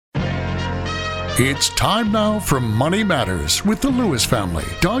It's time now for Money Matters with the Lewis family.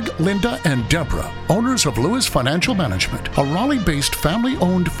 Doug, Linda, and Deborah, owners of Lewis Financial Management, a Raleigh-based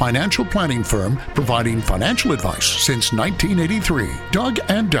family-owned financial planning firm providing financial advice since 1983. Doug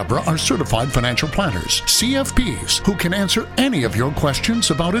and Deborah are certified financial planners, CFPs, who can answer any of your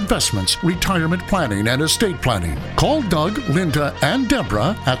questions about investments, retirement planning, and estate planning. Call Doug, Linda, and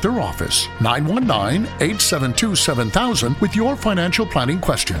Deborah at their office, 919-872-7000, with your financial planning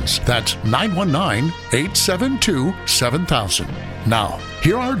questions. That's 919-872-7000. Now,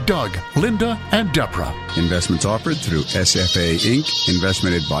 here are Doug, Linda, and Deborah. Investments offered through SFA Inc.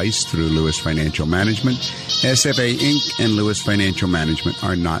 Investment advice through Lewis Financial Management. SFA Inc. and Lewis Financial Management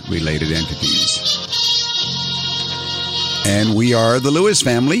are not related entities. And we are the Lewis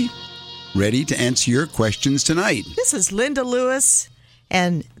family, ready to answer your questions tonight. This is Linda Lewis,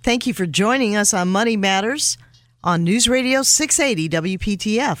 and thank you for joining us on Money Matters on News Radio 680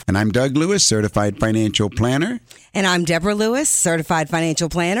 WPTF. And I'm Doug Lewis, certified financial planner. And I'm Deborah Lewis, certified financial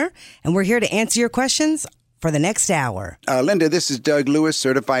planner. And we're here to answer your questions for the next hour. Linda, this is Doug Lewis,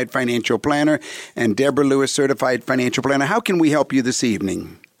 certified financial planner, and Deborah Lewis, certified financial planner. How can we help you this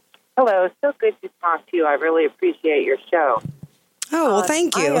evening? Hello. So good to talk to you. I really appreciate your show. Oh, well,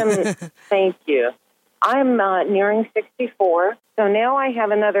 thank you. Thank you. I'm nearing 64, so now I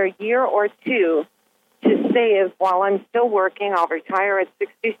have another year or two to save while I'm still working. I'll retire at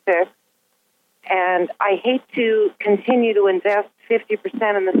 66, and I hate to continue to invest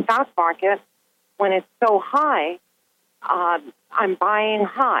 50% in the stock market when it's so high. I'm buying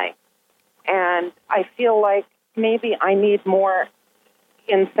high, and I feel like maybe I need more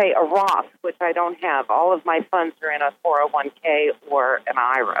in, say, a Roth, which I don't have. All of my funds are in a 401k or an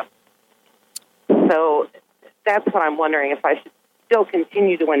IRA. So that's what I'm wondering, if I should still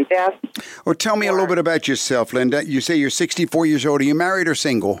continue to invest. Well, tell me a little bit about yourself, Linda. You say you're 64 years old. Are you married or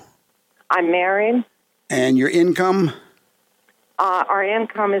single? I'm married. And your income? Our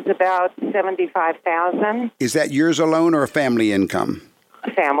income is about $75,000. Is that yours alone or a family income?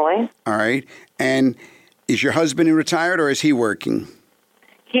 Family. All right. And is your husband retired or is he working?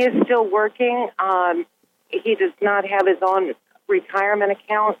 He is still working. He does not have his own retirement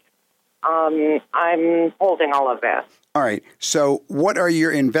account. I'm holding all of that. All right. So what are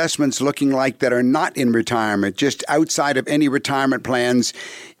your investments looking like that are not in retirement, just outside of any retirement plans,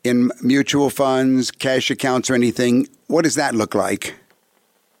 in mutual funds, cash accounts, or anything? What does that look like?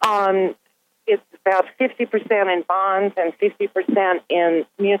 It's about 50% in bonds and 50% in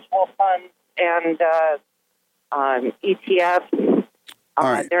mutual funds and ETFs.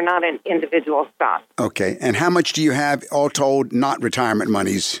 All right. They're not in individual stocks. Okay. And how much do you have, all told, not retirement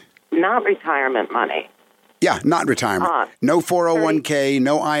monies? Not retirement money. Yeah, not retirement. No 401k,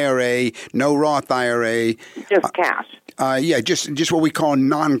 no IRA, no Roth IRA. Just cash. Yeah, just what we call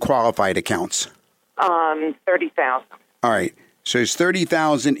non-qualified accounts. 30,000. All right. So it's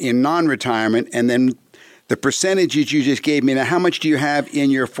 30,000 in non-retirement, and then the percentages you just gave me. Now, how much do you have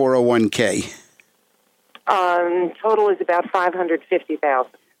in your 401k? Total is about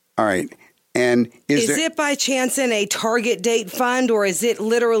 550,000. All right. And is it by chance in a target date fund, or is it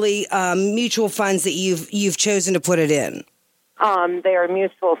literally mutual funds that you've chosen to put it in? They are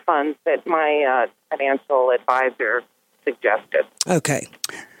mutual funds that my financial advisor suggested. Okay.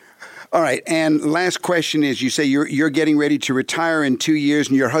 All right. And last question is, you say you're getting ready to retire in 2 years,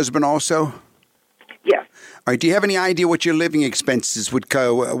 and your husband also? Yes. All right. Do you have any idea what your living expenses would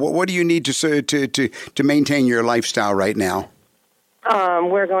go? What do you need to maintain your lifestyle right now?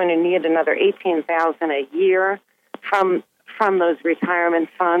 We're going to need another $18,000 a year from those retirement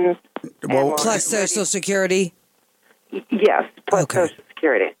funds. Well, plus Social Security? Yes, plus okay. Social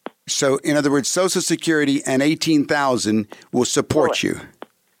Security. So, in other words, Social Security and $18,000 will support you.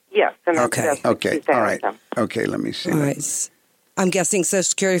 Yes. And okay. Okay. All right. Okay. Let me see. All right. I'm guessing Social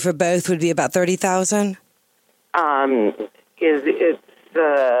Security for both would be about $30,000. It's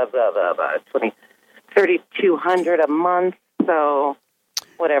 $3,200 a month. So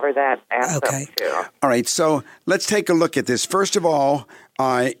whatever that adds up to. All right. So let's take a look at this. First of all,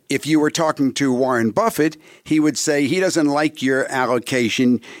 if you were talking to Warren Buffett, he would say he doesn't like your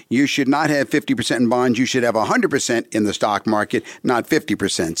allocation. You should not have 50% in bonds. You should have 100% in the stock market, not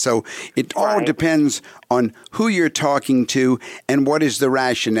 50%. So it all depends on who you're talking to and what is the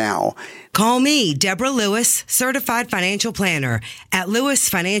rationale. Call me, Deborah Lewis, certified financial planner at Lewis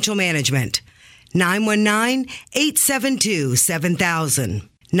Financial Management. 919-872-7000.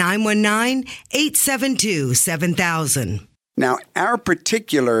 919-872-7000. Now, our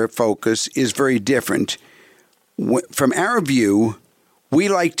particular focus is very different. From our view, we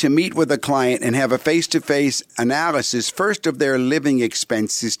like to meet with a client and have a face-to-face analysis first of their living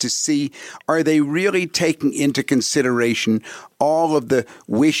expenses to see, are they really taking into consideration all of the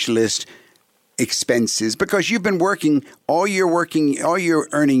wish list expenses? Because you've been working all your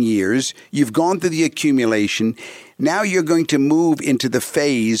earning years, you've gone through the accumulation. Now you're going to move into the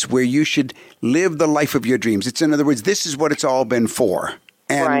phase where you should live the life of your dreams. It's, in other words, this is what it's all been for.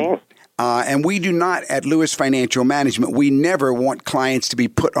 And, right. And we do not, at Lewis Financial Management, we never want clients to be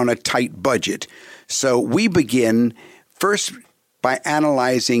put on a tight budget. So we begin first by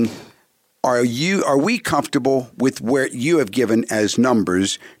analyzing, are we comfortable with where you have given as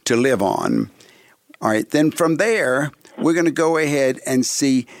numbers to live on? All right, then from there, we're going to go ahead and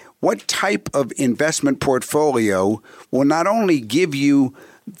see what type of investment portfolio will not only give you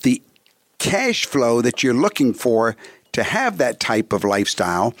the cash flow that you're looking for to have that type of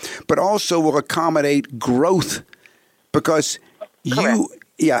lifestyle, but also will accommodate growth. Because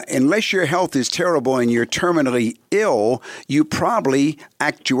unless your health is terrible and you're terminally ill, you probably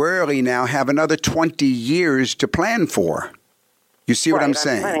actuarially now have another 20 years to plan for. You see what I'm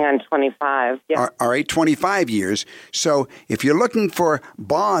saying? I'm planning on 25. Yeah. All right, 25 years. So if you're looking for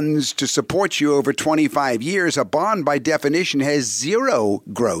bonds to support you over 25 years, a bond by definition has zero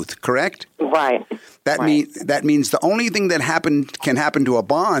growth, correct? Right. That means the only thing that can happen to a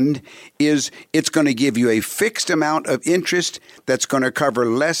bond is it's going to give you a fixed amount of interest that's going to cover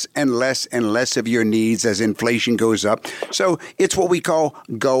less and less and less of your needs as inflation goes up. So it's what we call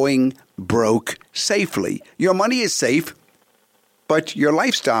going broke safely. Your money is safe, but your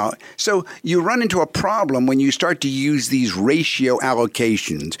lifestyle. So you run into a problem when you start to use these ratio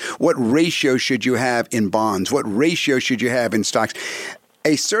allocations. What ratio should you have in bonds? What ratio should you have in stocks?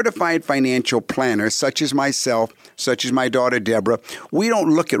 A certified financial planner, such as myself, such as my daughter Deborah, we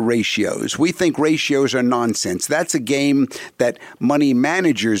don't look at ratios. We think ratios are nonsense. That's a game that money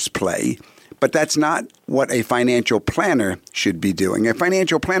managers play. But that's not what a financial planner should be doing. A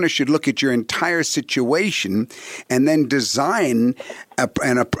financial planner should look at your entire situation and then design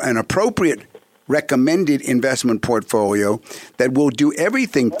an appropriate recommended investment portfolio that will do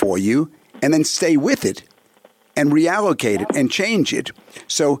everything for you and then stay with it and reallocate it and change it.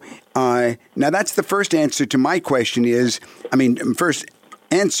 So now that's the first answer to my question first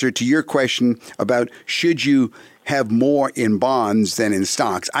answer to your question about should you have more in bonds than in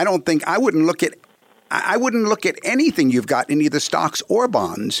stocks. I wouldn't look at anything you've got in either stocks or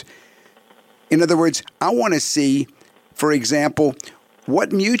bonds. In other words, I want to see, for example,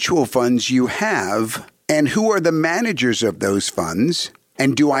 what mutual funds you have and who are the managers of those funds.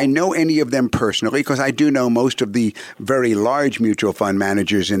 And do I know any of them personally? Because I do know most of the very large mutual fund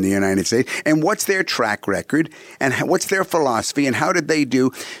managers in the United States. And what's their track record? And what's their philosophy? And how did they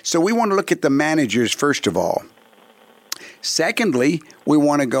do? So we want to look at the managers first of all. Secondly, we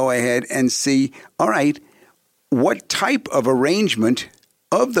want to go ahead and see, all right, what type of arrangement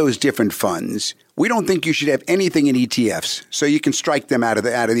of those different funds? We don't think you should have anything in ETFs, so you can strike them out of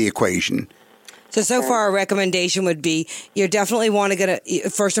the equation. So far, our recommendation would be you definitely want to get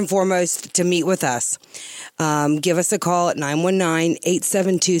first and foremost to meet with us. Give us a call at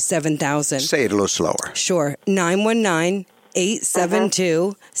 919-872-7000. Say it a little slower. Sure.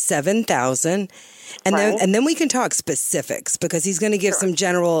 919-872-7000. And then we can talk specifics because he's going to give some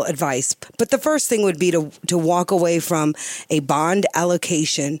general advice. But the first thing would be to walk away from a bond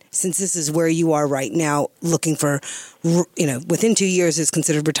allocation, since this is where you are right now, looking for, within 2 years is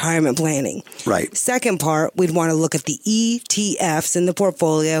considered retirement planning. Right. Second part, we'd want to look at the ETFs in the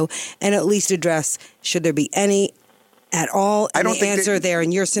portfolio and at least address, should there be any at all? And the answer there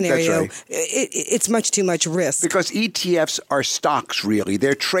in your scenario, right. It's much too much risk. Because ETFs are stocks, really.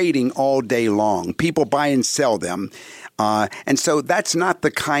 They're trading all day long. People buy and sell them. And so that's not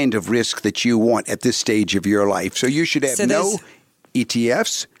the kind of risk that you want at this stage of your life. So you should have no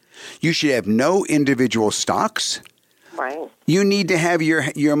ETFs. You should have no individual stocks. Right. You need to have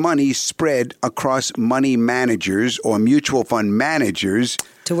your money spread across money managers or mutual fund managers.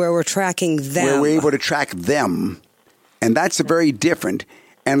 To where we're tracking them. Where we're able to track them. And that's very different.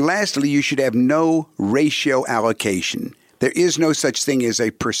 And lastly, you should have no ratio allocation. There is no such thing as a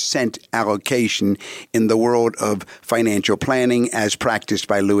percent allocation in the world of financial planning as practiced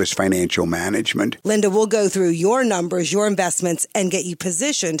by Lewis Financial Management. Linda, we'll go through your numbers, your investments, and get you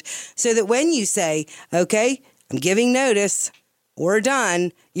positioned so that when you say, okay, I'm giving notice, we're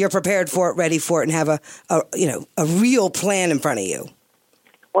done, you're prepared for it, ready for it, and have a real plan in front of you.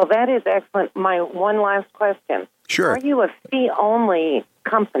 Well, that is excellent. My one last question. Sure. Are you a fee-only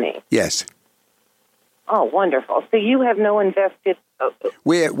company? Yes. Oh, wonderful. So you have no invested...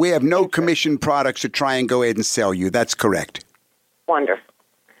 We have no commission products to try and go ahead and sell you. That's correct. Wonderful.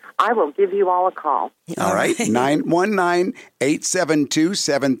 I will give you all a call. All right.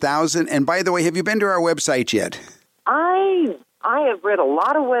 919-872-7000. And by the way, have you been to our website yet? I have read a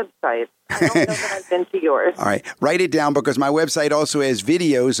lot of websites. I don't know that I've been to yours. All right. Write it down because my website also has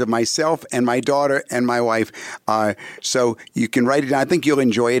videos of myself and my daughter and my wife. So you can write it down. I think you'll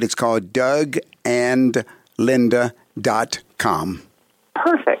enjoy it. It's called DougAndLinda.com.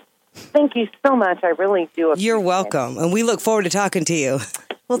 Perfect. Thank you so much. I really do appreciate You're welcome. And we look forward to talking to you.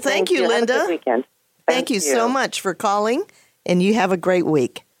 Well, thank you, Linda. Have a good weekend. Thank you so much for calling, and you have a great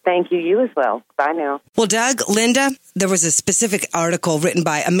week. Thank you. You as well. Bye now. Well, Doug, Linda, there was a specific article written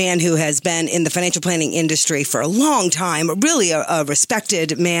by a man who has been in the financial planning industry for a long time, really a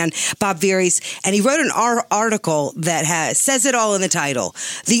respected man, Bob Veres, and he wrote an article that says it all in the title,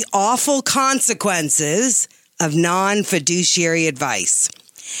 The Awful Consequences of Non-Fiduciary Advice.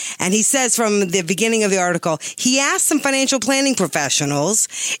 And he says from the beginning of the article, he asked some financial planning professionals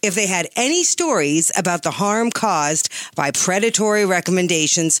if they had any stories about the harm caused by predatory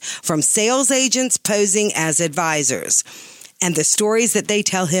recommendations from sales agents posing as advisors. And the stories that they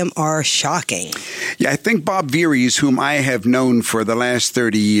tell him are shocking. Yeah, I think Bob Veres, whom I have known for the last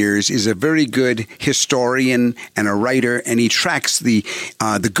 30 years, is a very good historian and a writer, and he tracks the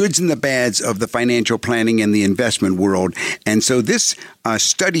goods and the bads of the financial planning and the investment world. And so this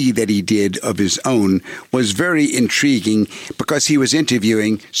study that he did of his own was very intriguing because he was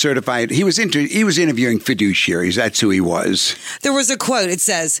interviewing interviewing fiduciaries. That's who he was. There was a quote. It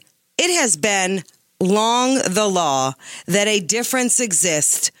says, "It has been long the law that a difference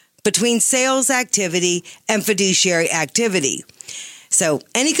exists between sales activity and fiduciary activity." So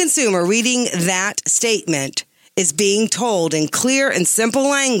any consumer reading that statement is being told in clear and simple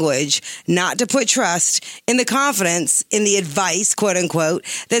language not to put trust in the confidence in the advice, quote unquote,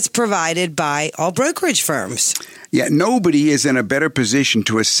 that's provided by all brokerage firms. Yeah, nobody is in a better position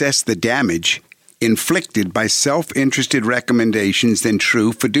to assess the damage inflicted by self-interested recommendations than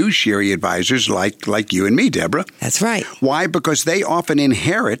true fiduciary advisors like you and me, Deborah. That's right. Why? Because they often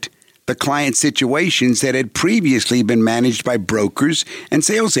inherit the client situations that had previously been managed by brokers and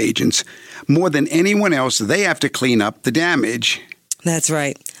sales agents. More than anyone else, they have to clean up the damage. That's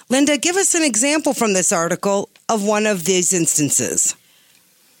right. Linda, give us an example from this article of one of these instances.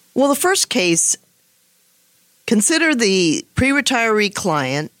 Well, the first case, consider the pre-retiree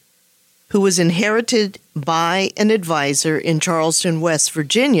client who was inherited by an advisor in Charleston, West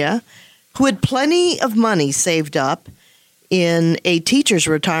Virginia, who had plenty of money saved up in a teacher's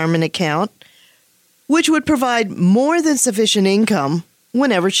retirement account, which would provide more than sufficient income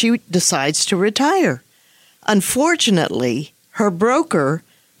whenever she decides to retire. Unfortunately, her broker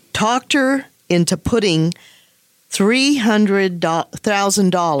talked her into putting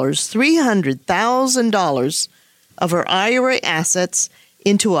 $300,000 of her IRA assets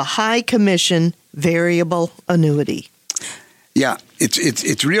into a high commission variable annuity. Yeah,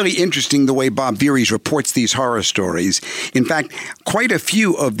 it's really interesting the way Bob Veres reports these horror stories. In fact, quite a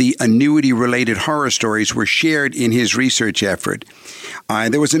few of the annuity-related horror stories were shared in his research effort.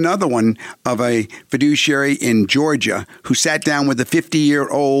 There was another one of a fiduciary in Georgia who sat down with a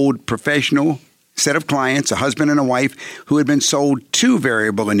 50-year-old professional set of clients, a husband and a wife, who had been sold two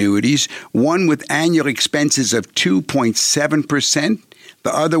variable annuities, one with annual expenses of 2.7%,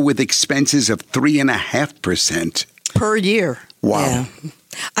 the other with expenses of 3.5%. Per year. Wow. Yeah.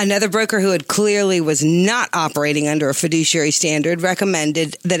 Another broker who had clearly was not operating under a fiduciary standard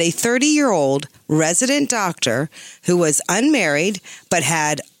recommended that a 30-year-old resident doctor who was unmarried but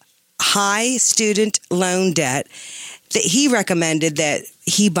had high student loan debt, that he recommended that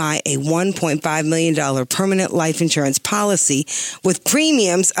he buy a $1.5 million permanent life insurance policy with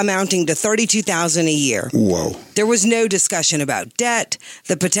premiums amounting to $32,000 a year. Whoa. There was no discussion about debt,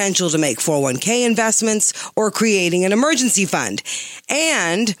 the potential to make 401k investments, or creating an emergency fund.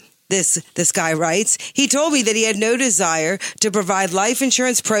 And this guy writes, he told me that he had no desire to provide life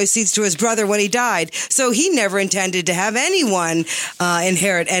insurance proceeds to his brother when he died, so he never intended to have anyone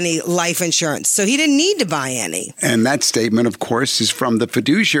inherit any life insurance, so he didn't need to buy any. And that statement, of course, is from the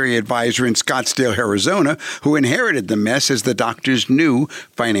fiduciary advisor in Scottsdale, Arizona, who inherited the mess as the doctor's new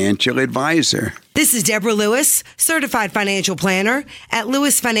financial advisor. This is Deborah Lewis, certified financial planner at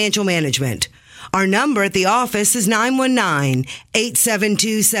Lewis Financial Management. Our number at the office is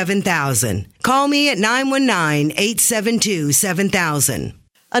 919-872-7000. Call me at 919-872-7000.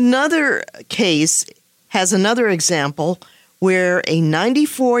 Another case has another example where a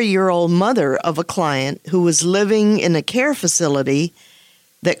 94-year-old mother of a client who was living in a care facility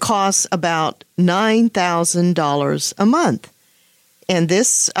that costs about $9,000 a month. And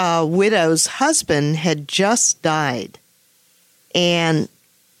this widow's husband had just died. And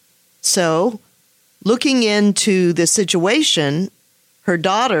so, looking into the situation,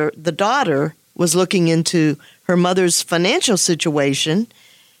 the daughter was looking into her mother's financial situation,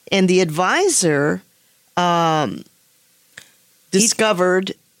 and the advisor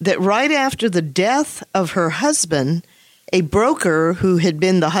discovered that right after the death of her husband, a broker who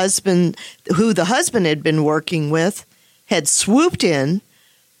the husband had been working with had swooped in,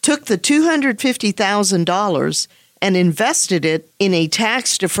 took the $250,000 and invested it in a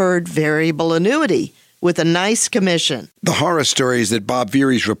tax-deferred variable annuity with a nice commission. The horror stories that Bob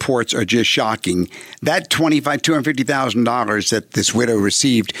Veery's reports are just shocking. That $250,000 that this widow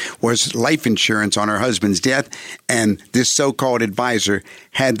received was life insurance on her husband's death, and this so-called advisor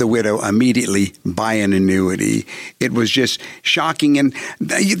had the widow immediately buy an annuity. It was just shocking, and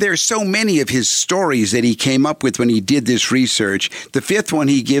there's so many of his stories that he came up with when he did this research. The fifth one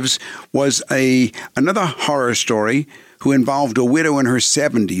he gives was another horror story who involved a widow in her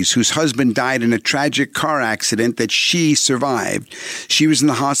 70s whose husband died in a tragic car accident that she survived. She was in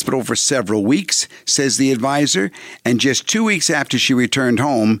the hospital for several weeks, says the advisor, and just 2 weeks after she returned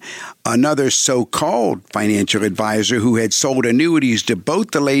home, another so-called financial advisor who had sold annuities to both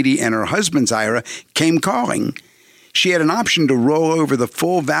the lady and her husband's IRA came calling. She had an option to roll over the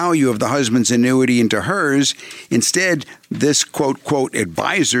full value of the husband's annuity into hers. Instead, this quote,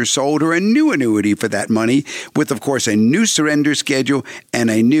 advisor sold her a new annuity for that money with, of course, a new surrender schedule and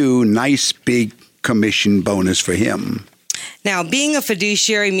a new nice big commission bonus for him. Now, being a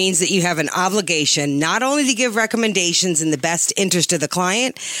fiduciary means that you have an obligation not only to give recommendations in the best interest of the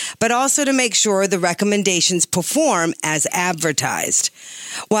client, but also to make sure the recommendations perform as advertised.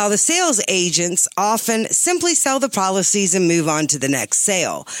 While the sales agents often simply sell the policies and move on to the next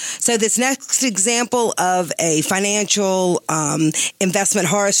sale. So this next example of a financial investment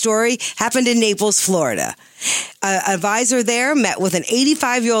horror story happened in Naples, Florida. An advisor there met with an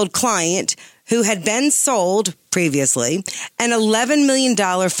 85-year-old client who had been sold previously an $11 million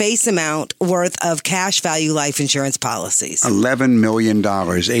face amount worth of cash value life insurance policies. $11 million,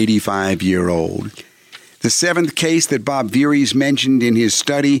 85-year-old. The seventh case that Bob Veery's mentioned in his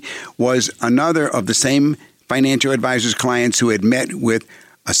study was another of the same financial advisor's clients who had met with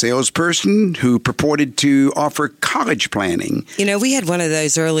a salesperson who purported to offer college planning. You know, we had one of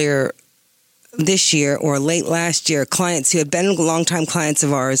those earlier this year or late last year, clients who had been longtime clients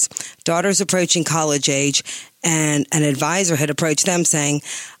of ours, daughters approaching college age, and an advisor had approached them saying,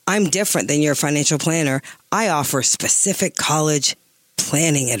 I'm different than your financial planner. I offer specific college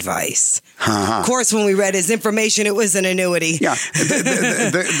planning advice. Of course, when we read his information, it was an annuity. Yeah.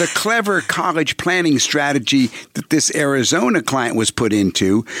 The clever college planning strategy that this Arizona client was put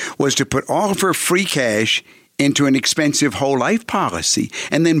into was to put all of her free cash into an expensive whole life policy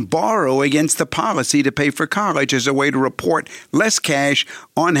and then borrow against the policy to pay for college as a way to report less cash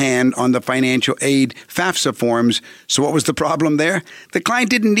on hand on the financial aid FAFSA forms. So what was the problem there? The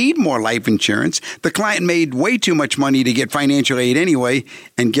client didn't need more life insurance. The client made way too much money to get financial aid anyway.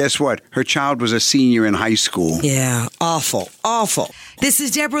 And guess what? Her child was a senior in high school. Yeah, awful. This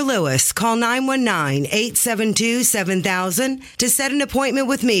is Deborah Lewis. Call 919-872-7000 to set an appointment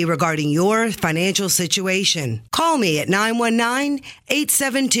with me regarding your financial situation. Call me at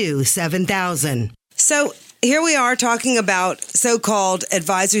 919-872-7000. So here we are talking about so-called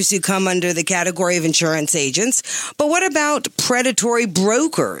advisors who come under the category of insurance agents. But what about predatory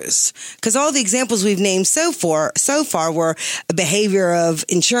brokers? Because all the examples we've named so far were a behavior of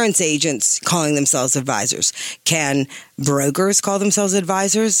insurance agents calling themselves advisors. Can brokers call themselves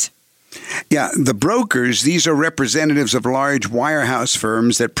advisors? Yeah, the brokers, these are representatives of large wirehouse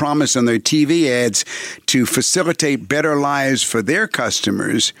firms that promise on their TV ads to facilitate better lives for their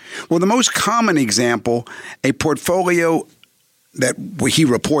customers. Well, the most common example, a portfolio that he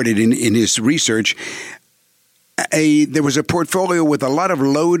reported in his research, there was a portfolio with a lot of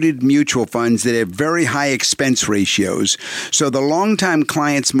loaded mutual funds that have very high expense ratios. So the longtime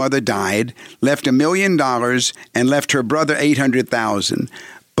client's mother died, left $1 million, and left her brother $800,000.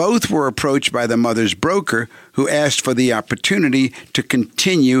 Both were approached by the mother's broker, who asked for the opportunity to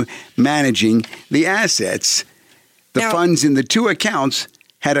continue managing the assets. The funds in the two accounts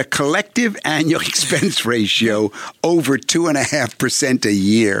had a collective annual expense ratio over 2.5% a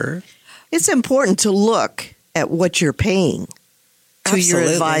year. It's important to look at what you're paying to your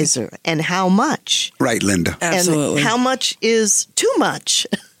advisor and how much. Right, Linda. Absolutely. And how much is too much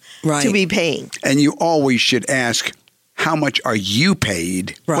to be paying. And you always should ask, how much are you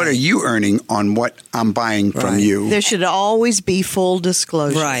paid? Right. What are you earning on what I'm buying from you? There should always be full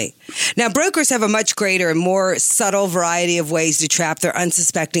disclosure. Right. Now, brokers have a much greater and more subtle variety of ways to trap their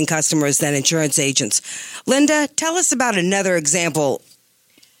unsuspecting customers than insurance agents. Linda, tell us about another example.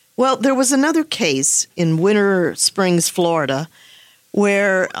 Well, there was another case in Winter Springs, Florida,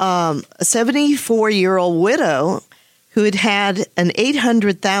 where a 74-year-old widow who had had an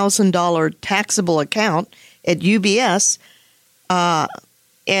 $800,000 taxable account at UBS,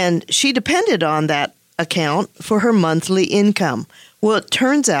 and she depended on that account for her monthly income. Well, it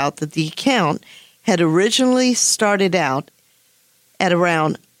turns out that the account had originally started out at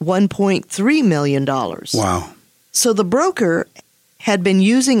around $1.3 million. Wow. So the broker had been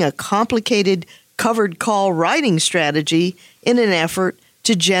using a complicated covered call writing strategy in an effort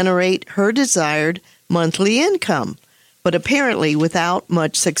to generate her desired monthly income, but apparently without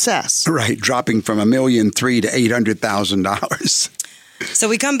much success. Right, dropping from $1.3 million to $800,000. So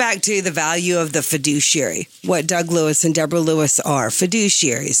we come back to the value of the fiduciary, what Doug Lewis and Deborah Lewis are,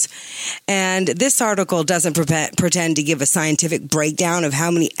 fiduciaries. And this article doesn't pretend to give a scientific breakdown of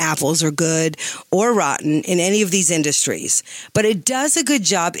how many apples are good or rotten in any of these industries, but it does a good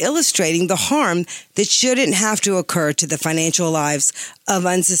job illustrating the harm that shouldn't have to occur to the financial lives of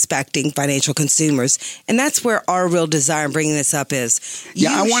unsuspecting financial consumers. And that's where our real desire in bringing this up is.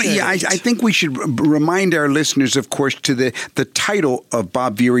 I think we should remind our listeners, of course, to the title of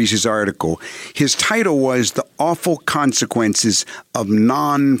Bob Vieres' article. His title was The Awful Consequences of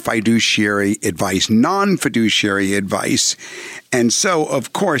Non-Fiduciary Advice. Non-fiduciary advice. And so,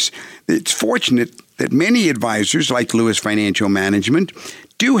 of course, it's fortunate that many advisors, like Lewis Financial Management,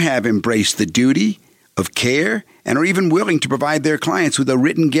 do have embraced the duty of care and are even willing to provide their clients with a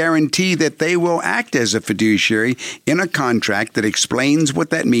written guarantee that they will act as a fiduciary in a contract that explains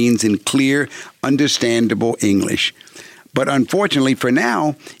what that means in clear, understandable English. But unfortunately for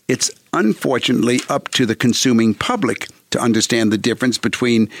now, it's unfortunately up to the consuming public to understand the difference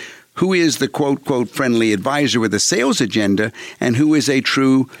between who is the quote, friendly advisor with a sales agenda and who is a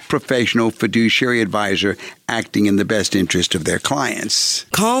true professional fiduciary advisor acting in the best interest of their clients.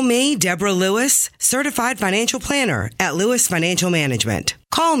 Call me, Deborah Lewis, certified financial planner at Lewis Financial Management.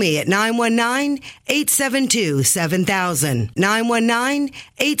 Call me at 919-872-7000.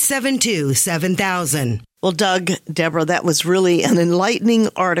 919-872-7000. Well, Doug, Deborah, that was really an enlightening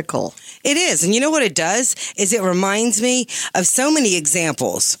article. It is. And you know what it does? Is it reminds me of so many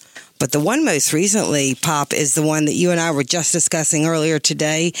examples. But the one most recently, Pop, is the one that you and I were just discussing earlier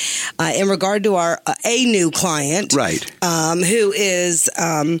today in regard to our a new client. Right. Who is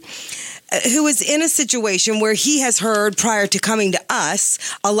in a situation where he has heard prior to coming to us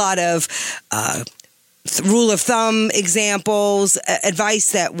a lot of rule of thumb examples,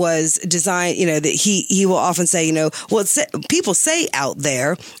 advice that was designed, that he will often say, people say out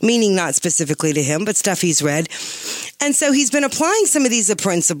there, meaning not specifically to him, but stuff he's read. And so he's been applying some of these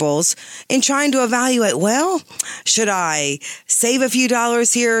principles in trying to evaluate, well, should I save a few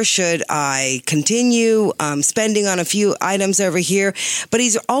dollars here? Should I continue spending on a few items over here? But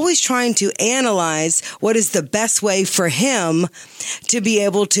he's always trying to analyze what is the best way for him to be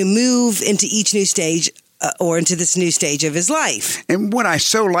able to move into each new stage or into this new stage of his life. And what I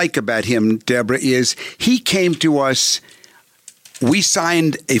so like about him, Deborah, is he came to us, we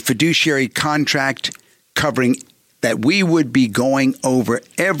signed a fiduciary contract covering that we would be going over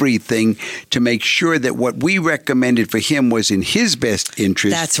everything to make sure that what we recommended for him was in his best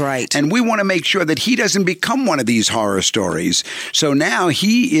interest. That's right. And we want to make sure that he doesn't become one of these horror stories. So now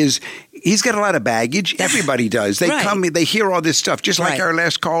he's got a lot of baggage. Everybody does. They come, they hear all this stuff, just like our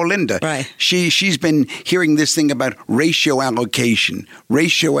last call, Linda. Right. She's been hearing this thing about ratio allocation.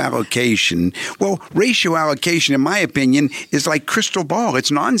 Ratio allocation. Well, ratio allocation, in my opinion, is like crystal ball. It's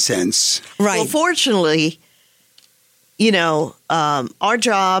nonsense. Right. Well, fortunately, our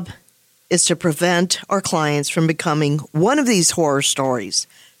job is to prevent our clients from becoming one of these horror stories.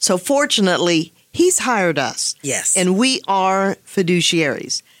 So fortunately, he's hired us. Yes. And we are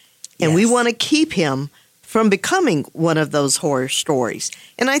fiduciaries. And we want to keep him from becoming one of those horror stories.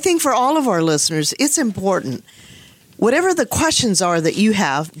 And I think for all of our listeners, it's important. Whatever the questions are that you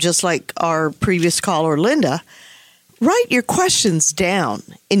have, just like our previous caller, Linda, write your questions down,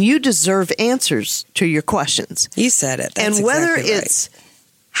 and you deserve answers to your questions. You said it. That's and whether exactly right. it's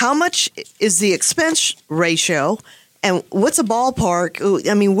how much is the expense ratio, and what's a ballpark?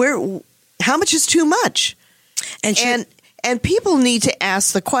 I mean, how much is too much? And people need to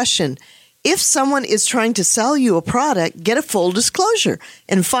ask the question: if someone is trying to sell you a product, get a full disclosure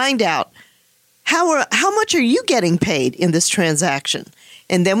and find out how much are you getting paid in this transaction.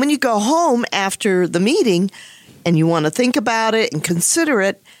 And then when you go home after the meeting, and you want to think about it and consider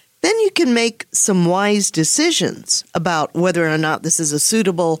it, then you can make some wise decisions about whether or not this is a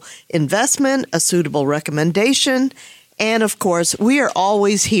suitable investment, a suitable recommendation. And of course, we are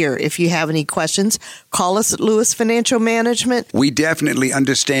always here. If you have any questions, call us at Lewis Financial Management. We definitely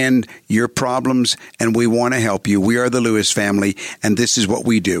understand your problems and we want to help you. We are the Lewis family, and this is what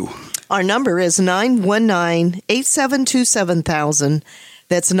we do. Our number is 919-872-7000.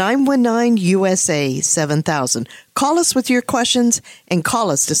 That's 919-USA-7000. Call us with your questions and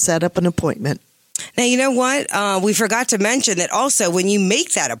call us to set up an appointment. Now, you know what? We forgot to mention that also when you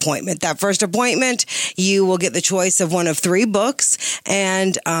make that appointment, that first appointment, you will get the choice of one of 3 books.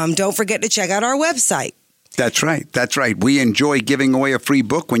 And don't forget to check out our website. That's right. That's right. We enjoy giving away a free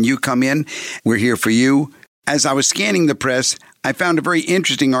book when you come in. We're here for you. As I was scanning the press, I found a very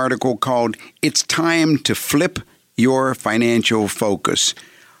interesting article called "It's Time to Flip Your Financial Focus.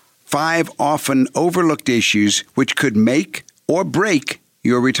 5 often overlooked issues which could make or break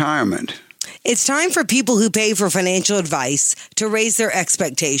your retirement." It's time for people who pay for financial advice to raise their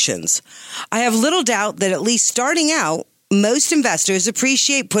expectations. I have little doubt that at least starting out, most investors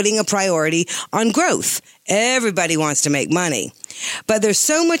appreciate putting a priority on growth. Everybody wants to make money. But there's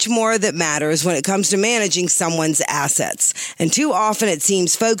so much more that matters when it comes to managing someone's assets. And too often it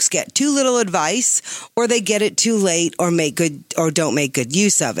seems folks get too little advice, or they get it too late, or don't make good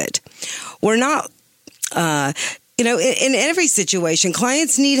use of it. We're not, in every situation,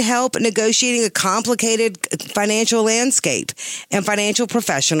 clients need help negotiating a complicated financial landscape, and financial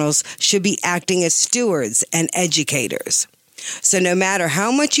professionals should be acting as stewards and educators. So no matter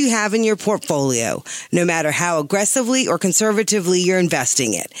how much you have in your portfolio, no matter how aggressively or conservatively you're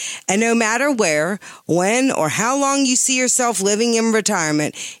investing it, and no matter where, when, or how long you see yourself living in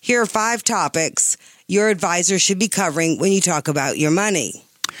retirement, here are 5 topics your advisor should be covering when you talk about your money.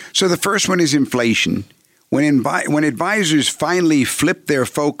 So the first one is inflation. When advisors finally flip their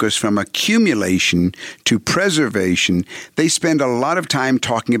focus from accumulation to preservation, they spend a lot of time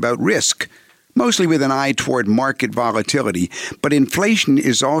talking about risk, mostly with an eye toward market volatility. But inflation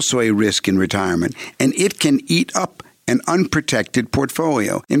is also a risk in retirement, and it can eat up an unprotected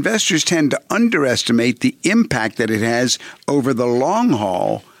portfolio. Investors tend to underestimate the impact that it has over the long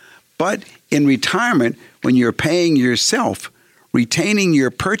haul. But in retirement, when you're paying yourself, retaining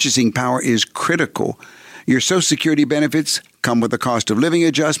your purchasing power is critical. Your Social Security benefits come with a cost of living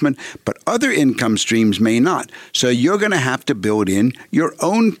adjustment, but other income streams may not. So you're going to have to build in your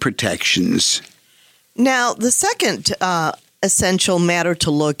own protections. Now, the second essential matter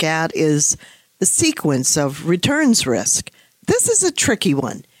to look at is the sequence of returns risk. This is a tricky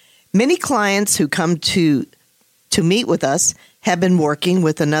one. Many clients who come to meet with us have been working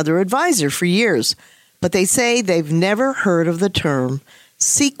with another advisor for years, but they say they've never heard of the term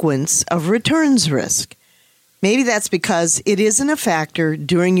sequence of returns risk. Maybe that's because it isn't a factor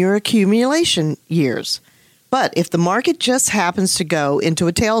during your accumulation years. But if the market just happens to go into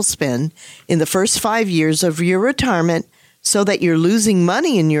a tailspin in the first 5 years of your retirement so that you're losing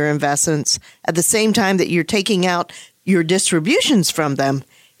money in your investments at the same time that you're taking out your distributions from them,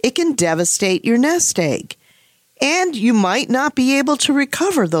 it can devastate your nest egg. And you might not be able to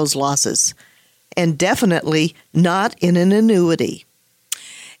recover those losses. And definitely not in an annuity.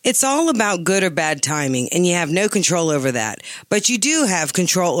 It's all about good or bad timing, and you have no control over that. But you do have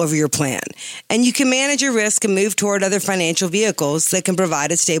control over your plan. And you can manage your risk and move toward other financial vehicles that can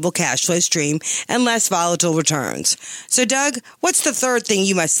provide a stable cash flow stream and less volatile returns. So, Doug, what's the third thing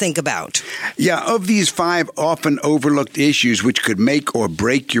you must think about? Yeah, of these 5 often overlooked issues which could make or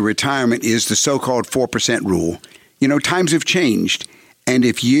break your retirement is the so-called 4% rule. You know, times have changed. And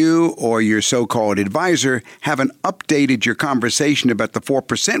if you or your so-called advisor haven't updated your conversation about the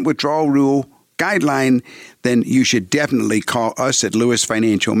 4% withdrawal rule guideline, then you should definitely call us at Lewis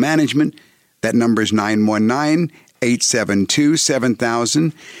Financial Management. That number is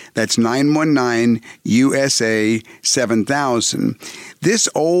 919-872-7000. That's 919-USA-7000. This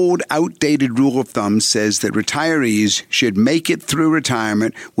old, outdated rule of thumb says that retirees should make it through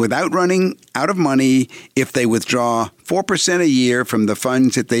retirement without running out of money if they withdraw 4% a year from the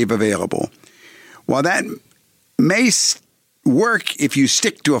funds that they've available. While that may work if you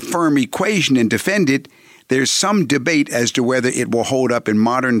stick to a firm equation and defend it, there's some debate as to whether it will hold up in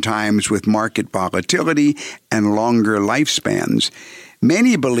modern times with market volatility and longer lifespans.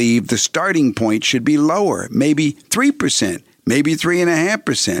 Many believe the starting point should be lower, maybe 3%, maybe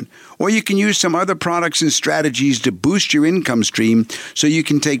 3.5%. Or you can use some other products and strategies to boost your income stream so you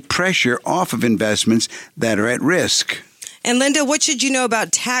can take pressure off of investments that are at risk. And Linda, what should you know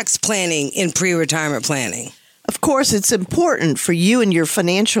about tax planning in pre-retirement planning? Of course, it's important for you and your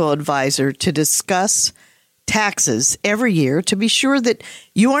financial advisor to discuss taxes every year to be sure that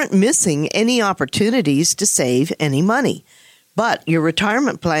you aren't missing any opportunities to save any money. But your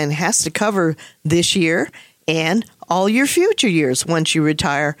retirement plan has to cover this year and all your future years once you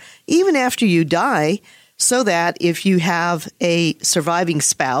retire, even after you die, so that if you have a surviving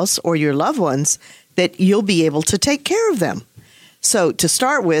spouse or your loved ones, that you'll be able to take care of them. So to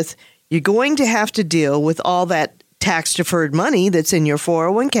start with, you're going to have to deal with all that tax-deferred money that's in your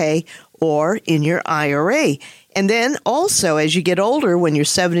 401k or in your IRA. And then also, as you get older, when you're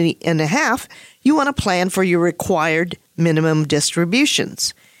 70 and a half, you want to plan for your required minimum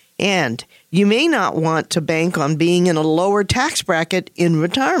distributions. And you may not want to bank on being in a lower tax bracket in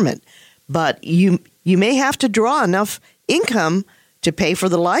retirement, but you may have to draw enough income to pay for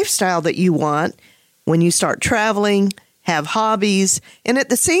the lifestyle that you want when you start traveling, have hobbies, and at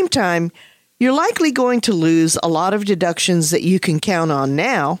the same time, you're likely going to lose a lot of deductions that you can count on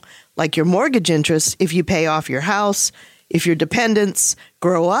now, like your mortgage interest if you pay off your house, if your dependents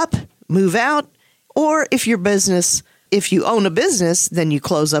grow up, move out, or if you own a business, then you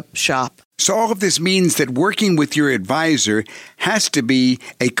close up shop. So all of this means that working with your advisor has to be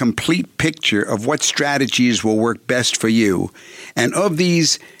a complete picture of what strategies will work best for you. And of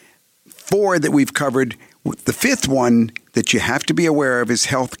these 4 that we've covered, the 5th one that you have to be aware of is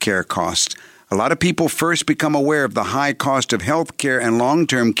healthcare costs. A lot of people first become aware of the high cost of health care and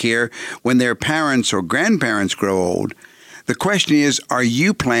long-term care when their parents or grandparents grow old. The question is, are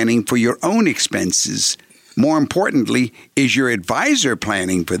you planning for your own expenses? More importantly, is your advisor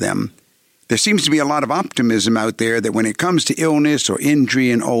planning for them? There seems to be a lot of optimism out there that when it comes to illness or injury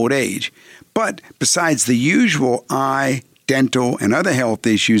in old age. But besides the usual eye, dental, and other health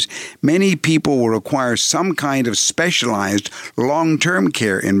issues, many people will require some kind of specialized long-term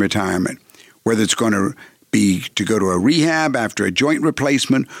care in retirement, whether it's going to be to go to a rehab after a joint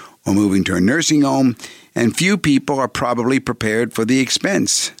replacement or moving to a nursing home, and few people are probably prepared for the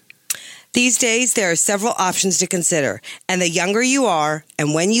expense. These days, there are several options to consider, and the younger you are,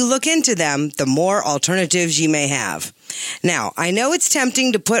 and when you look into them, the more alternatives you may have. Now, I know it's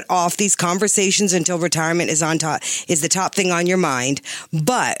tempting to put off these conversations until retirement is the top thing on your mind,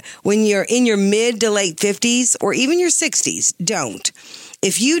 but when you're in your mid to late 50s or even your 60s, don't.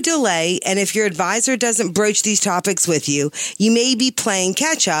 If you delay and if your advisor doesn't broach these topics with you, you may be playing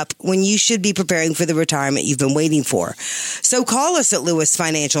catch up when you should be preparing for the retirement you've been waiting for. So call us at Lewis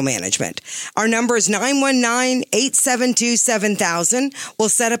Financial Management. Our number is 919-872-7000. We'll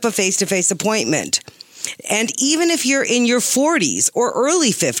set up a face-to-face appointment. And even if you're in your 40s or early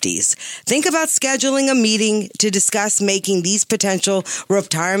 50s, think about scheduling a meeting to discuss making these potential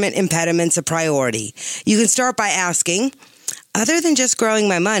retirement impediments a priority. You can start by asking, other than just growing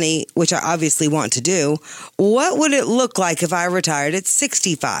my money, which I obviously want to do, what would it look like if I retired at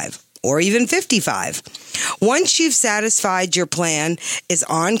 65 or even 55? Once you've satisfied your plan is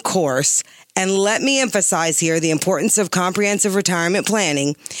on course, and let me emphasize here the importance of comprehensive retirement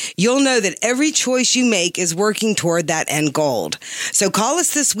planning, you'll know that every choice you make is working toward that end goal. So call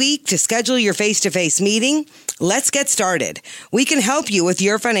us this week to schedule your face-to-face meeting. Let's get started. We can help you with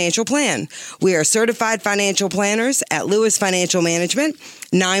your financial plan. We are certified financial planners at Lewis Financial Management,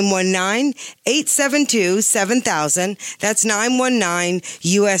 919-872-7000. That's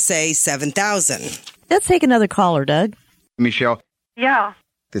 919-USA-7000. Let's take another caller, Doug. Michelle. Yeah.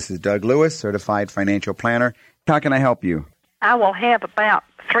 This is Doug Lewis, certified financial planner. How can I help you? I will have about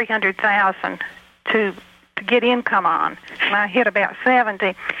 $300,000 to get income on. And I hit about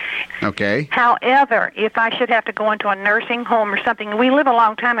 70. Okay. However, if I should have to go into a nursing home or something, we live a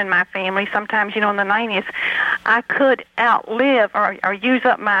long time in my family, sometimes, in the 90s, I could outlive or use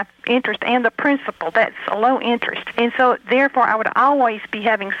up my interest and the principal. That's a low interest. And so, therefore, I would always be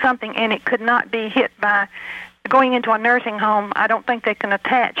having something, and it could not be hit by going into a nursing home. I don't think they can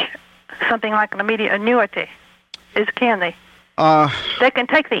attach something like an immediate annuity. Can they? They can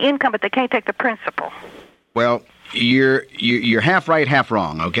take the income, but they can't take the principal. Well, you're half right, half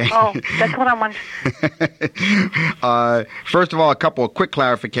wrong, okay? Oh, that's what I want. First of all, a couple of quick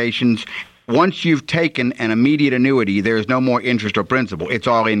clarifications. Once you've taken an immediate annuity, there's no more interest or principal. It's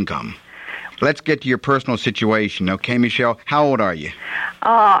all income. Let's get to your personal situation, okay, Michelle? How old are you?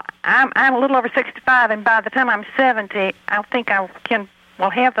 I'm a little over 65, and by the time I'm 70, I think I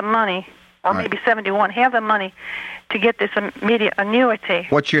will have the money, or maybe 71, have the money to get this immediate annuity.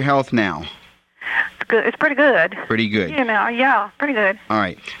 What's your health now? It's good. It's pretty good. Pretty good. Yeah, pretty good. All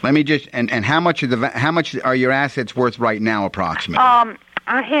right. Let me just and how much are your assets worth right now, approximately?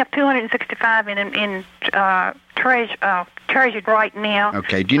 I have $265 in treasured right now.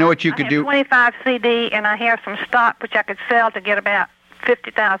 Okay. Do you know what you could do? 25 CD, and I have some stock which I could sell to get about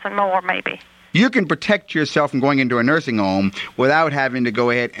 $50,000 more, maybe. You can protect yourself from going into a nursing home without having to go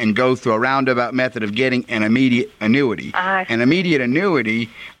ahead and go through a roundabout method of getting an immediate annuity. An immediate annuity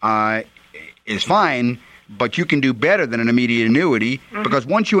is fine, but you can do better than an immediate annuity because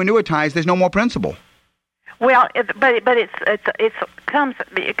once you annuitize, there's no more principal. Well, but it comes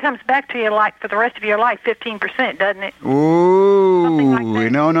back to you like for the rest of your life, 15%, doesn't it? Ooh,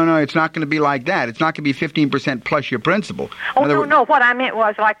 like no, it's not going to be like that. It's not going to be 15% plus your principal. Oh no, what I meant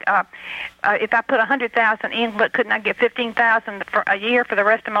was like if I put $100,000 in, but couldn't I get $15,000 for a year for the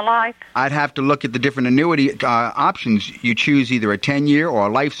rest of my life? I'd have to look at the different annuity options. You choose either a 10-year or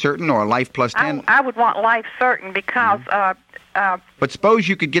a life certain or a life plus 10. I would want life certain because. But suppose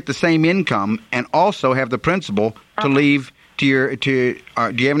you could get the same income and also have the principal to leave to your do you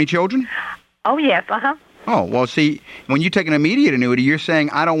have any children? Oh yes, Oh, well, see, when you take an immediate annuity, you're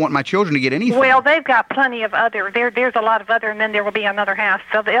saying, I don't want my children to get anything. Well, they've got plenty of other. There's a lot of other, and then there will be another house.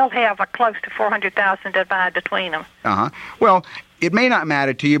 So they'll have close to $400,000 to divide between them. Well, it may not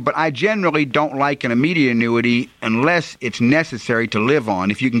matter to you, but I generally don't like an immediate annuity unless it's necessary to live on.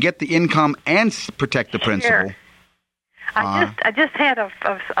 If you can get the income and protect the principal. Sure. I just had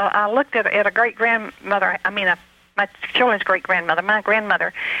I looked at a great grandmother. I mean, my children's great grandmother. My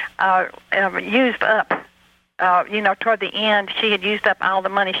grandmother used up. Toward the end, she had used up all the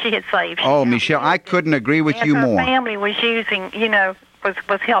money she had saved. Oh, Michelle, I couldn't agree with you more. Her family was using,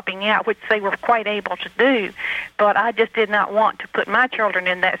 was helping out, which they were quite able to do. But I just did not want to put my children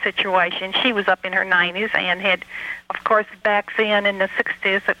in that situation. She was up in her 90s and had, of course, back then in the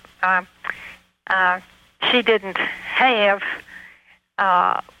 60s, she didn't have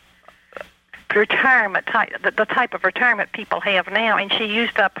retirement type, the type of retirement people have now, and she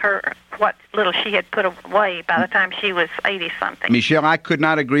used up what little she had put away by the time she was 80-something. Michelle, I could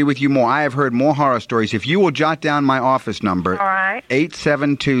not agree with you more. I have heard more horror stories. If you will jot down my office number, all right,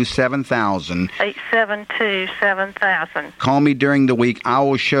 872-7000. 872-7000. Call me during the week. I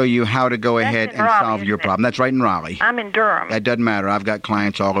will show you how to go ahead and solve your problem. That's right in Raleigh. I'm in Durham. That doesn't matter. I've got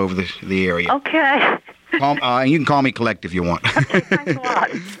clients all over the area. Okay. You can call me Collect if you want. Okay, thanks a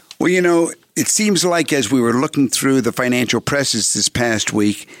lot. Well, it seems like as we were looking through the financial presses this past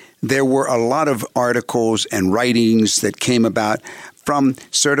week, there were a lot of articles and writings that came about from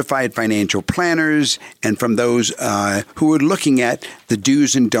certified financial planners and from those who were looking at the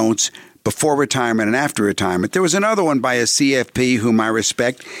do's and don'ts before retirement and after retirement. There was another one by a CFP whom I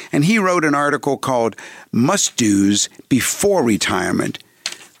respect, and he wrote an article called Must-Do's Before Retirement,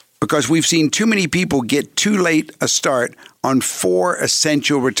 because we've seen too many people get too late a start on 4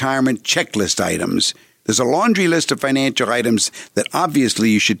 essential retirement checklist items. There's a laundry list of financial items that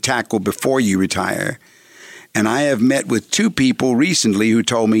obviously you should tackle before you retire. And I have met with 2 people recently who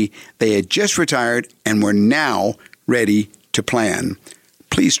told me they had just retired and were now ready to plan.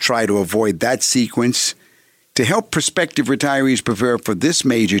 Please try to avoid that sequence. To help prospective retirees prepare for this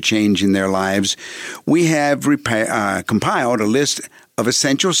major change in their lives, we have compiled a list of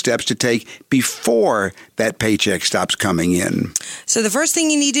essential steps to take before that paycheck stops coming in. So the first thing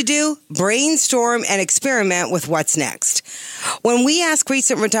you need to do, brainstorm and experiment with what's next. When we ask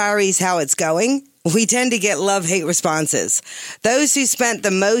recent retirees how it's going, we tend to get love-hate responses. Those who spent the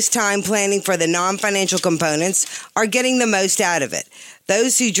most time planning for the non-financial components are getting the most out of it.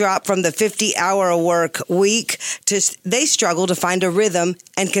 Those who drop from the 50-hour work week, they struggle to find a rhythm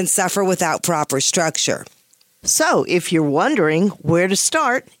and can suffer without proper structure. So, if you're wondering where to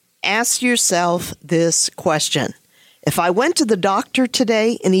start, ask yourself this question. If I went to the doctor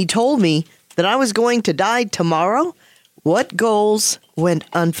today and he told me that I was going to die tomorrow, what goals went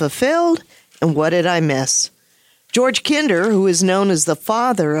unfulfilled and what did I miss? George Kinder, who is known as the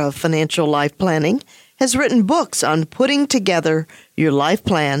father of financial life planning, has written books on putting together your life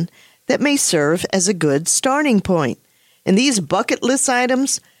plan that may serve as a good starting point. And these bucket list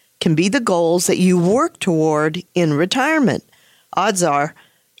items can be the goals that you work toward in retirement. Odds are,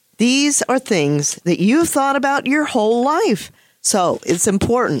 these are things that you've thought about your whole life. So it's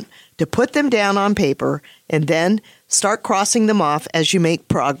important to put them down on paper and then start crossing them off as you make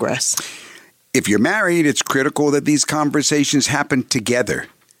progress. If you're married, it's critical that these conversations happen together,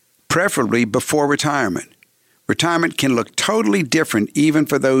 preferably before retirement. Retirement can look totally different even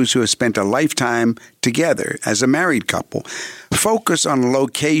for those who have spent a lifetime together as a married couple. Focus on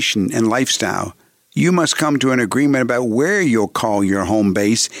location and lifestyle. You must come to an agreement about where you'll call your home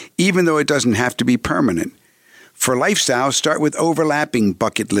base, even though it doesn't have to be permanent. For lifestyle, start with overlapping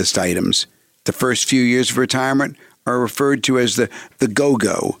bucket list items. The first few years of retirement are referred to as the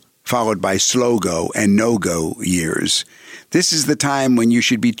go-go, followed by slow-go and no-go years. This is the time when you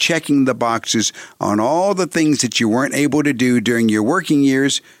should be checking the boxes on all the things that you weren't able to do during your working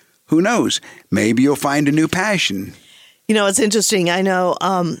years, who knows? Maybe you'll find a new passion. You know, it's interesting. I know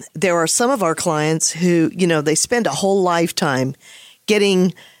there are some of our clients who, they spend a whole lifetime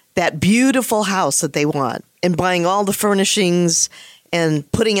getting that beautiful house that they want and buying all the furnishings and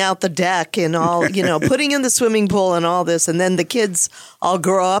putting out the deck and all, putting in the swimming pool and all this. And then the kids all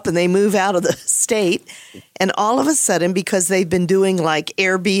grow up and they move out of the state. And all of a sudden, because they've been doing like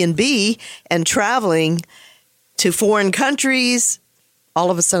Airbnb and traveling to foreign countries, all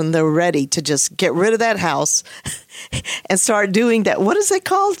of a sudden they're ready to just get rid of that house and start doing that. What is it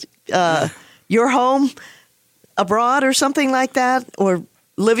called? Your home abroad or something like that? Or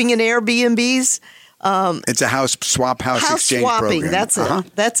living in Airbnbs? It's a house exchange swapping. program. That's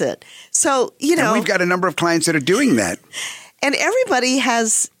it. That's it. So, And we've got a number of clients that are doing that. And everybody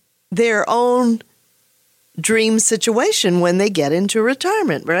has their own dream situation when they get into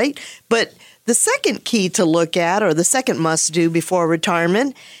retirement, right? But the second key to look at, or the second must-do before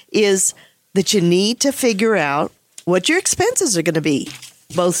retirement, is that you need to figure out what your expenses are going to be,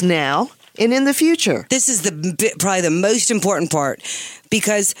 both now and in the future. This is probably the most important part,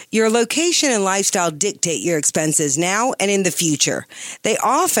 because your location and lifestyle dictate your expenses now and in the future. They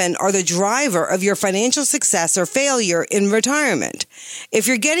often are the driver of your financial success or failure in retirement. If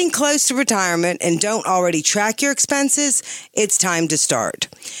you're getting close to retirement and don't already track your expenses, it's time to start.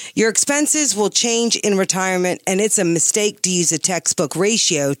 Your expenses will change in retirement, and it's a mistake to use a textbook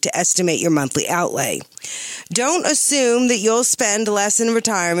ratio to estimate your monthly outlay. Don't assume that you'll spend less in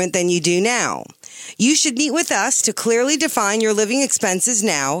retirement than you do now. You should meet with us to clearly define your living expenses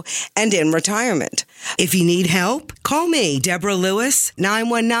now and in retirement. If you need help, call me, Deborah Lewis,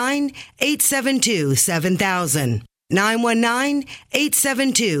 919-872-7000.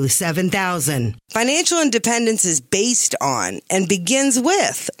 919-872-7000. Financial independence is based on and begins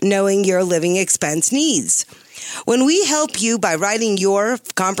with knowing your living expense needs. When we help you by writing your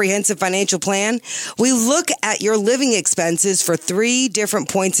comprehensive financial plan, we look at your living expenses for 3 different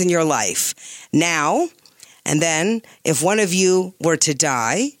points in your life. Now, and then if one of you were to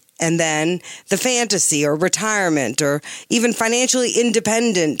die, and then the fantasy or retirement or even financially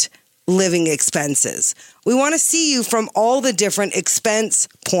independent living expenses. We want to see you from all the different expense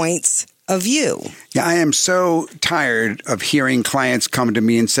points of view. Yeah, I am so tired of hearing clients come to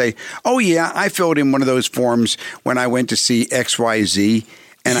me and say, oh, yeah, I filled in one of those forms when I went to see XYZ.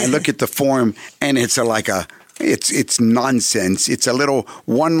 And I look at the form and it's it's nonsense. It's a little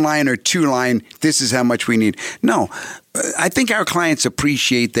 1-line or 2-line. This is how much we need. No, I think our clients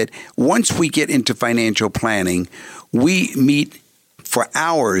appreciate that once we get into financial planning, we meet for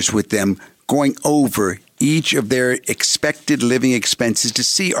hours with them going over each of their expected living expenses to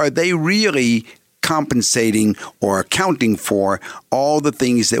see, are they really compensating or accounting for all the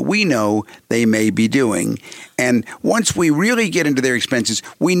things that we know they may be doing. And once we really get into their expenses,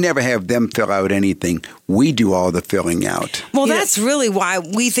 we never have them fill out anything. We do all the filling out. Well, that's really why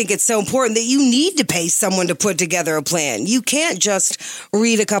we think it's so important that you need to pay someone to put together a plan. You can't just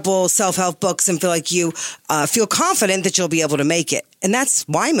read a couple self-help books and feel like you feel confident that you'll be able to make it. And that's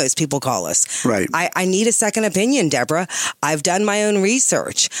why most people call us. Right. I need a second opinion, Deborah. I've done my own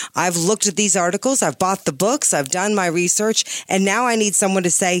research. I've looked at these articles. I've bought the books. I've done my research. And now I need someone to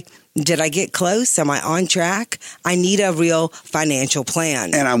say, did I get close? Am I on track? I need a real financial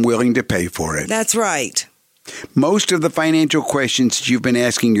plan. And I'm willing to pay for it. That's right. Most of the financial questions that you've been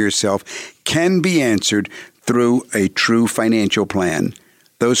asking yourself can be answered through a true financial plan.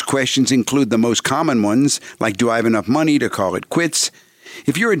 Those questions include the most common ones, like do I have enough money to call it quits?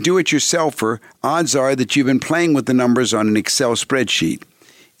 If you're a do-it-yourselfer, odds are that you've been playing with the numbers on an Excel spreadsheet.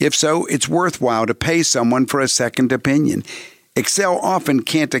 If so, it's worthwhile to pay someone for a second opinion. Excel often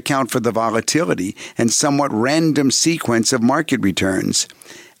can't account for the volatility and somewhat random sequence of market returns.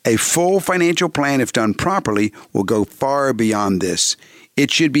 A full financial plan, if done properly, will go far beyond this. It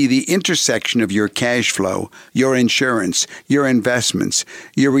should be the intersection of your cash flow, your insurance, your investments,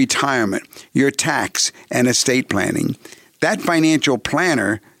 your retirement, your tax, and estate planning. That financial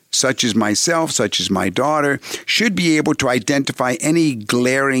planner, such as myself, such as my daughter, should be able to identify any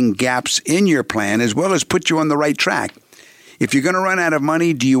glaring gaps in your plan as well as put you on the right track. If you're going to run out of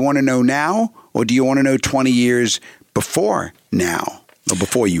money, do you want to know now or do you want to know 20 years before now or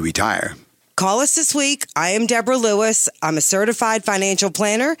before you retire? Call us this week. I am Deborah Lewis. I'm a certified financial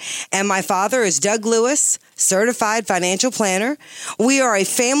planner, and my father is Doug Lewis, certified financial planner. We are a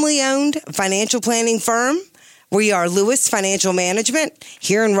family-owned financial planning firm. We are Lewis Financial Management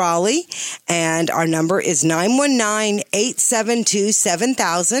here in Raleigh, and our number is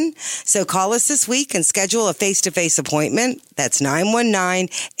 919-872-7000. So call us this week and schedule a face-to-face appointment. That's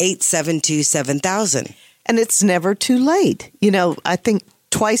 919-872-7000. And it's never too late. You know, I think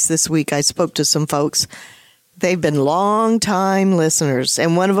twice this week I spoke to some folks. They've been long-time listeners,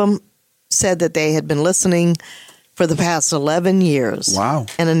 and one of them said that they had been listening for the past 11 years. Wow.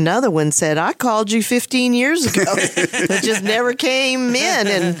 And another one said, I called you 15 years ago. It just never came in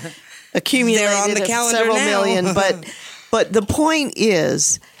and accumulated They're on the calendar several now. million. But the point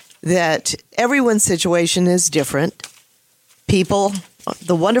is that everyone's situation is different. People,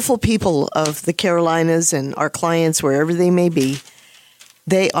 the wonderful people of the Carolinas and our clients, wherever they may be,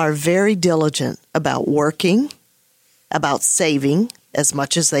 they are very diligent about working, about saving as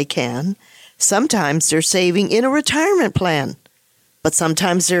much as they can. Sometimes they're saving in a retirement plan, but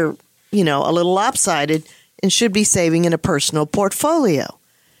sometimes they're, a little lopsided and should be saving in a personal portfolio.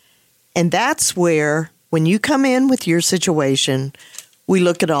 And that's where, when you come in with your situation, we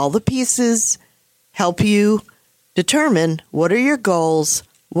look at all the pieces, help you determine what are your goals,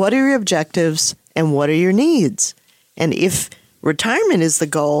 what are your objectives, and what are your needs. And if retirement is the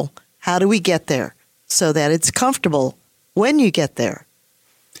goal, how do we get there so that it's comfortable when you get there?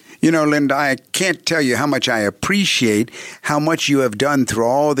 Linda, I can't tell you how much I appreciate how much you have done through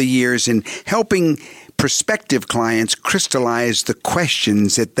all the years in helping prospective clients crystallize the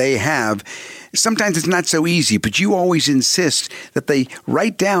questions that they have. Sometimes it's not so easy, but you always insist that they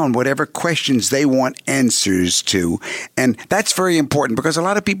write down whatever questions they want answers to. And that's very important because a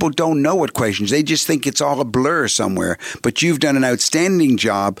lot of people don't know what questions. They just think it's all a blur somewhere. But you've done an outstanding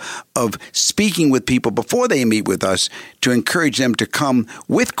job of speaking with people before they meet with us to encourage them to come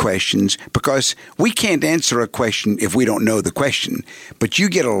with questions, because we can't answer a question if we don't know the question. But you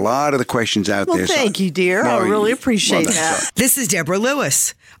get a lot of the questions out there. Well, thank you, dear. I really appreciate that. This is Deborah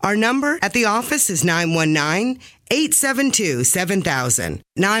Lewis. Our number at the office is 919-872-7000.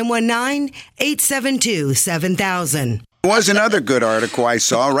 919-872-7000. There was another good article I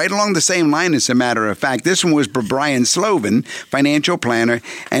saw right along the same line, as a matter of fact. This one was by Brian Slovin, financial planner,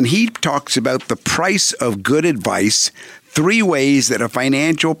 and he talks about the price of good advice, 3 ways that a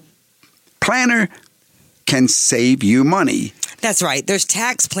financial planner can save you money. That's right. There's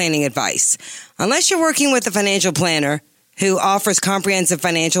tax planning advice. Unless you're working with a financial planner who offers comprehensive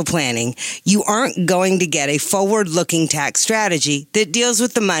financial planning, you aren't going to get a forward-looking tax strategy that deals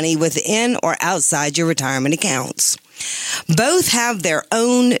with the money within or outside your retirement accounts. Both have their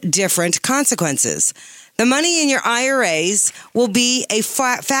own different consequences. The money in your IRAs will be a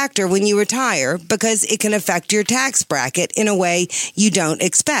factor when you retire because it can affect your tax bracket in a way you don't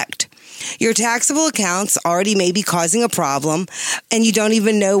expect. Your taxable accounts already may be causing a problem, and you don't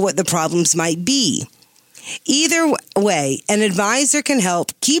even know what the problems might be. Either way, an advisor can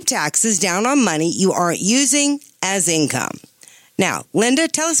help keep taxes down on money you aren't using as income. Now, Linda,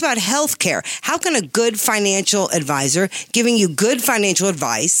 tell us about health care. How can a good financial advisor giving you good financial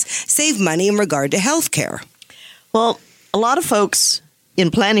advice save money in regard to health care? Well, a lot of folks in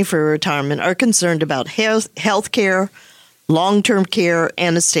planning for retirement are concerned about health care, long-term care,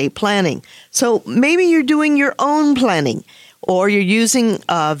 and estate planning. So maybe you're doing your own planning, or you're using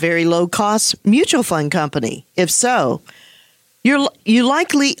a very low-cost mutual fund company. If so, you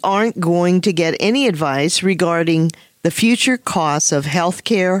likely aren't going to get any advice regarding the future costs of health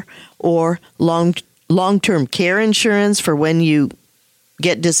care or long-term care insurance for when you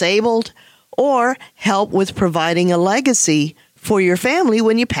get disabled, or help with providing a legacy for your family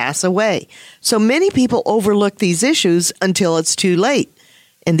when you pass away. So many people overlook these issues until it's too late,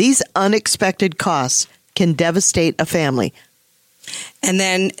 and these unexpected costs can devastate a family. And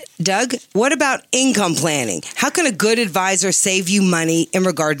then, Doug, what about income planning? How can a good advisor save you money in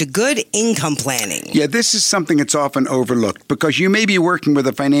regard to good income planning? Yeah, this is something that's often overlooked because you may be working with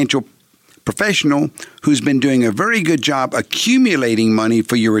a financial professional who's been doing a very good job accumulating money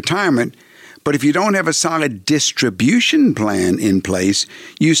for your retirement. But if you don't have a solid distribution plan in place,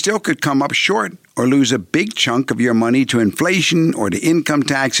 you still could come up short or lose a big chunk of your money to inflation or to income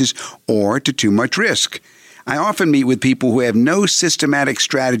taxes or to too much risk. I often meet with people who have no systematic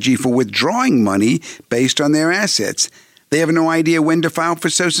strategy for withdrawing money based on their assets. They have no idea when to file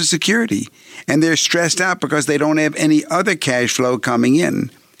for Social Security, and they're stressed out because they don't have any other cash flow coming in.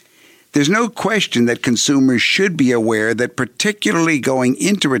 There's no question that consumers should be aware that, particularly going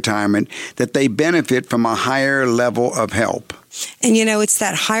into retirement, that they benefit from a higher level of help. And it's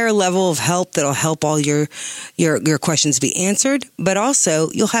that higher level of help that'll help all your questions be answered, but also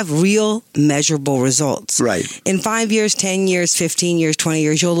you'll have real measurable results. Right. In 5 years, 10 years, 15 years, 20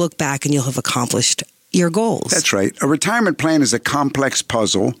 years, you'll look back and you'll have accomplished your goals. That's right. A retirement plan is a complex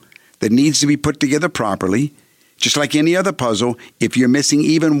puzzle that needs to be put together properly. Just like any other puzzle, if you're missing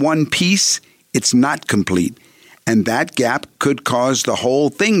even one piece, it's not complete. And that gap could cause the whole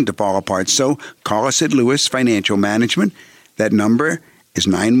thing to fall apart. So call us at Lewis Financial Management. That number is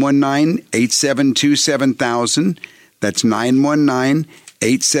 919-872-7000. That's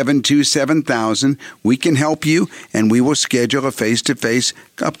 919-872-7000. We can help you, and we will schedule a face-to-face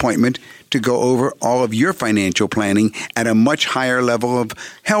appointment to go over all of your financial planning at a much higher level of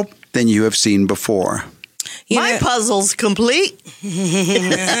help than you have seen before. My puzzle's complete.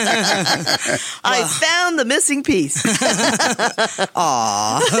 I found the missing piece.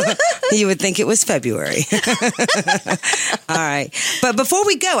 Aw, you would think it was February. All right. But before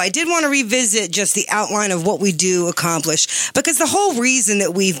we go, I did want to revisit just the outline of what we do accomplish, because the whole reason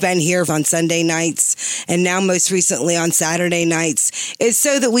that we've been here on Sunday nights and now most recently on Saturday nights is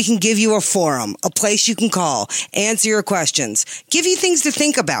so that we can give you a forum, a place you can call, answer your questions, give you things to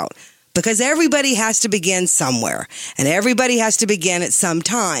think about. Because everybody has to begin somewhere, and everybody has to begin at some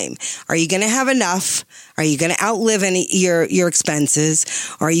time. Are you going to have enough? Are you going to outlive your expenses?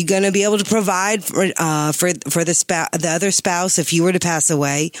 Are you going to be able to provide for the other spouse if you were to pass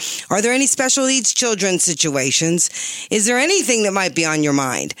away? Are there any special needs children situations? Is there anything that might be on your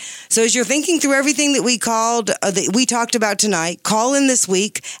mind? So as you're thinking through everything that we talked about tonight, call in this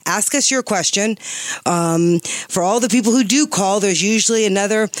week. Ask us your question. For all the people who do call, there's usually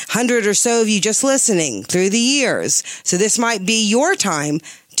another 100 or so of you just listening through the years. So this might be your time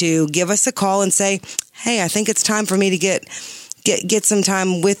to give us a call and say, hey, I think it's time for me to get some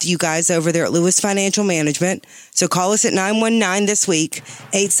time with you guys over there at Lewis Financial Management. So call us at 919 this week,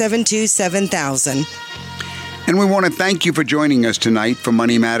 872-7000. And we want to thank you for joining us tonight for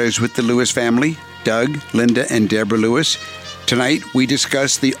Money Matters with the Lewis family, Doug, Linda, and Deborah Lewis. Tonight, we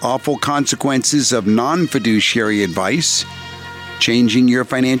discuss the awful consequences of non-fiduciary advice, changing your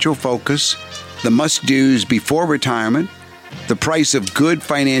financial focus, the must-dos before retirement, the price of good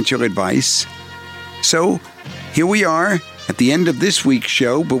financial advice. So here we are at the end of this week's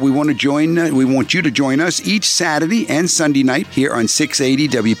show, but we want you to join us each Saturday and Sunday night here on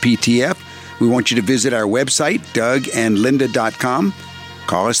 680 WPTF. We want you to visit our website, dougandlinda.com.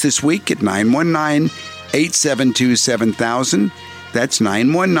 Call us this week at 919-872-7000. That's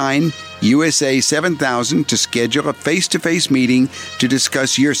 919-USA-7000 to schedule a face-to-face meeting to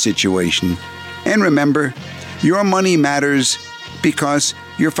discuss your situation. And remember, your money matters because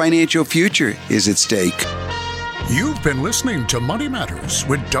your financial future is at stake. You've been listening to Money Matters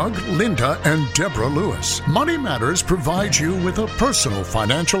with Doug, Linda, and Deborah Lewis. Money Matters provides you with a personal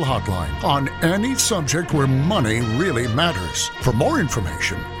financial hotline on any subject where money really matters. For more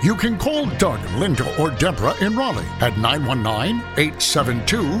information, you can call Doug, Linda, or Deborah in Raleigh at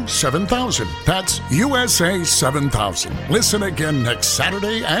 919-872-7000. That's USA 7000. Listen again next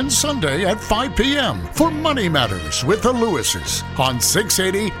Saturday and Sunday at 5 p.m. for Money Matters with the Lewises on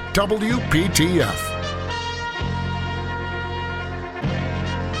 680 WPTF.